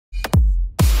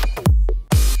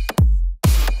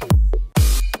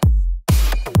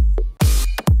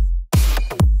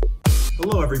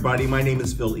everybody, my name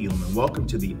is Phil Elam and welcome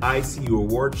to the ICU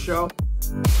Awards Show.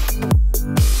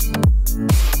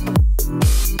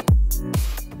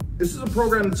 This is a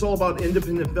program that's all about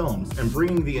independent films and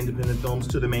bringing the independent films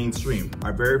to the mainstream.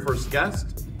 Our very first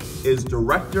guest is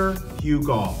director Hugh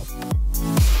Gall.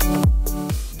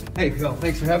 Hey Phil,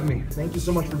 thanks for having me. Thank you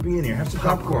so much for being here. Have some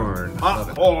popcorn.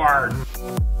 Popcorn!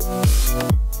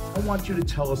 I want you to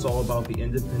tell us all about the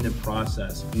independent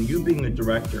process. And you being a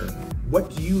director,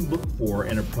 what do you look for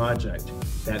in a project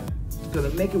that's going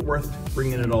to make it worth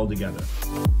bringing it all together?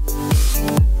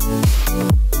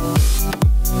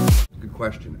 Good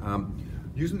question.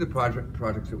 Usually the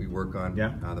projects that we work on,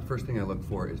 the first thing I look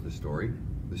for is the story.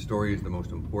 The story is the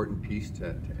most important piece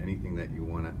to anything that you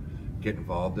want to get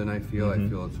involved in, I feel. I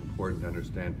feel it's important to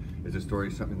understand, is the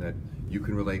story something that you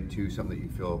can relate to, something that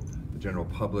you feel the general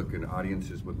public and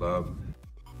audiences would love?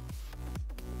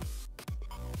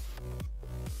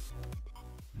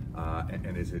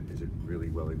 And is it really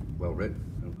well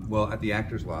written? Well, at the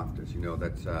Actors Loft, as you know,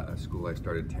 that's a school I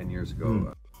started 10 years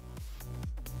ago.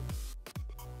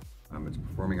 It's a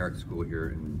performing arts school here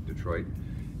in Detroit,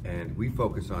 and we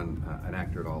focus on an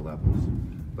actor at all levels.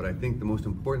 But I think the most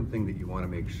important thing that you want to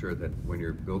make sure that when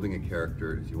you're building a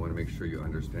character is you want to make sure you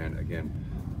understand, again,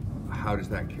 how does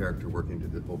that character work into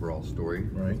the overall story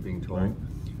that's being told?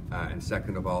 And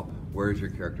second of all, where is your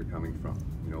character coming from?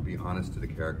 You know, be honest to the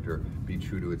character, be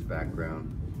true to its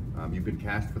background. You've been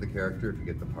cast for the character if you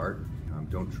get the part.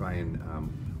 Don't try and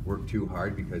work too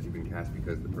hard because you've been cast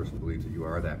because the person believes that you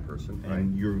are that person.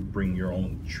 And you bring your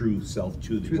own true self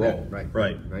to the role.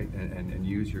 Right. And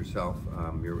use yourself,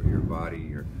 your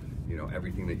body,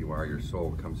 everything that you are, your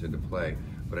soul comes into play.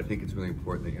 But I think it's really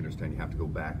important that you understand you have to go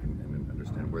back and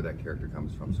understand where that character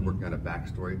comes from. So working on a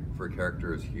backstory for a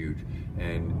character is huge.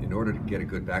 And in order to get a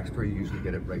good backstory, you usually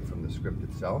get it right from the script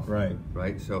itself.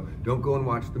 Right? So don't go and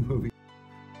watch the movie.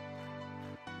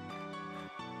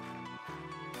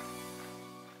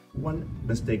 One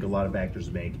mistake a lot of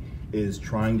actors make is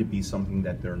trying to be something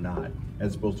that they're not,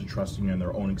 as opposed to trusting in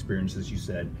their own experiences, you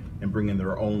said, and bringing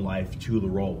their own life to the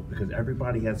role, because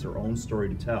everybody has their own story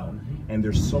to tell, and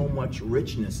there's so much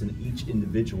richness in each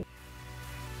individual,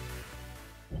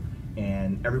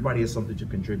 and everybody has something to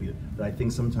contribute. But I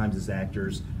think sometimes as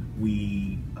actors,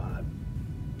 we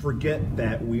forget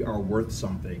that we are worth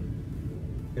something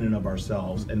in and of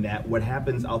ourselves, and that what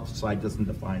happens outside doesn't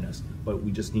define us, but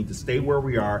we just need to stay where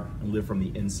we are and live from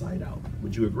the inside out.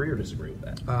 Would you agree or disagree with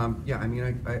that? Yeah, I mean,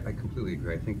 I completely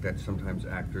agree. I think that sometimes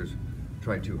actors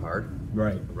try too hard.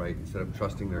 Right, instead of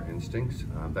trusting their instincts.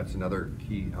 That's another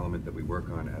key element that we work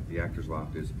on at the Actors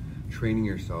Loft, is training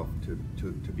yourself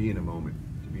to be in a moment,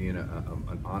 to be in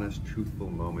an honest, truthful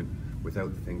moment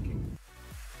without thinking.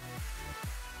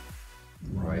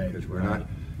 Right, because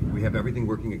we have everything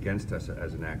working against us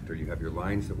as an actor. You have your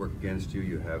lines that work against you,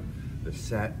 you have the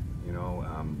set,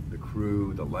 the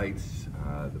crew, the lights,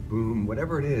 the boom,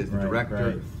 whatever it is, the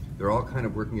director, they're all kind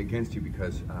of working against you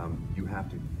because you have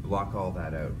to block all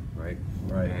that out, right?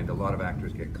 And a lot of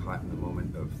actors get caught in the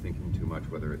moment of thinking too much,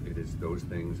 whether it is those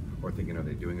things or thinking, are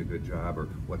they doing a good job, or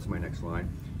what's my next line?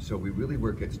 So we really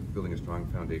work at building a strong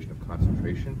foundation of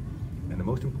concentration. And the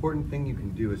most important thing you can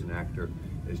do as an actor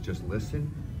is just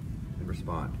listen and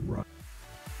respond.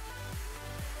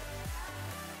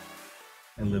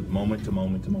 And live moment to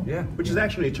moment to moment. Which is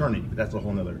actually eternity, but that's a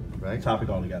whole nother topic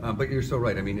altogether. But you're so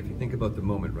right. I mean, if you think about the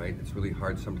moment, right, it's really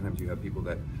hard. Sometimes you have people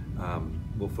that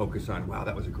will focus on, wow,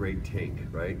 that was a great take,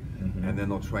 right? And then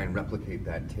they'll try and replicate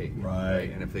that take,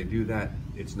 right? And if they do that,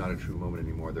 it's not a true moment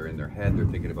anymore. They're in their head. They're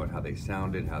thinking about how they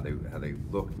sounded, how they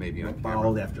looked, maybe on camera.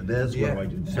 Followed after this. What do I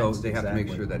do next? So they have to make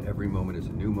sure that every moment is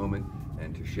a new moment,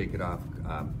 and to shake it off,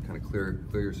 kind of clear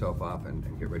yourself off, and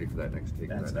get ready for that next take.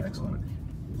 That's excellent.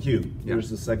 Hugh, here's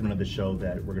the segment of the show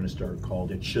that we're going to start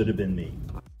called "It Should Have Been Me."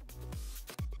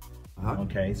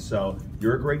 Okay, so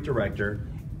you're a great director.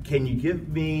 Can you give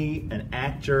me an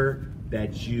actor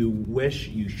that you wish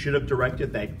you should have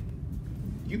directed that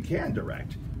you can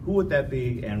direct? Who would that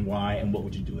be, and why, and what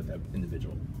would you do with that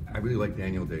individual? I really like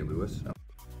Daniel Day-Lewis.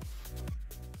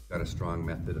 Got a strong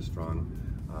method, a strong,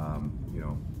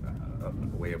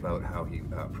 a way about how he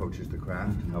approaches the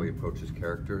craft, how he approaches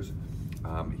characters.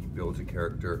 He builds a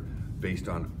character based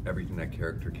on everything that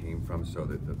character came from, so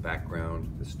that the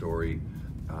background, the story,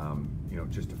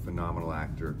 just a phenomenal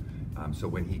actor. So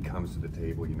when he comes to the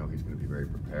table, he's going to be very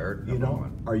prepared.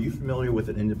 Are you familiar with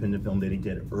an independent film that he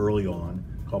did early on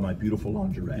called My Beautiful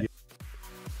Lingerie?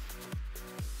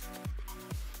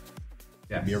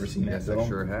 Yes. Have you ever seen that yes, film? I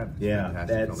sure have. It's Yeah,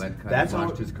 fantastic film. That kind of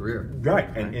launched his career. Right,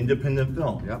 an independent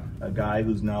film. Yep. A guy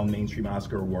who's now a mainstream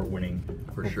Oscar award-winning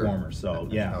performer. Sure. So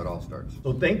That's how it all starts.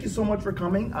 So thank you so much for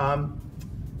coming.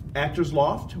 Actors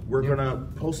Loft, we're gonna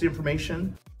post the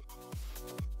information.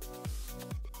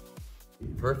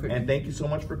 Perfect. And thank you so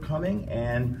much for coming,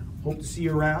 and hope to see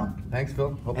you around. Thanks,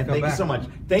 Phil. Hope And you come thank back. you so much.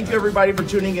 Thank you everybody for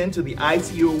tuning in to the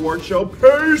ITU Award Show.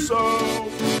 Peace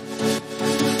out!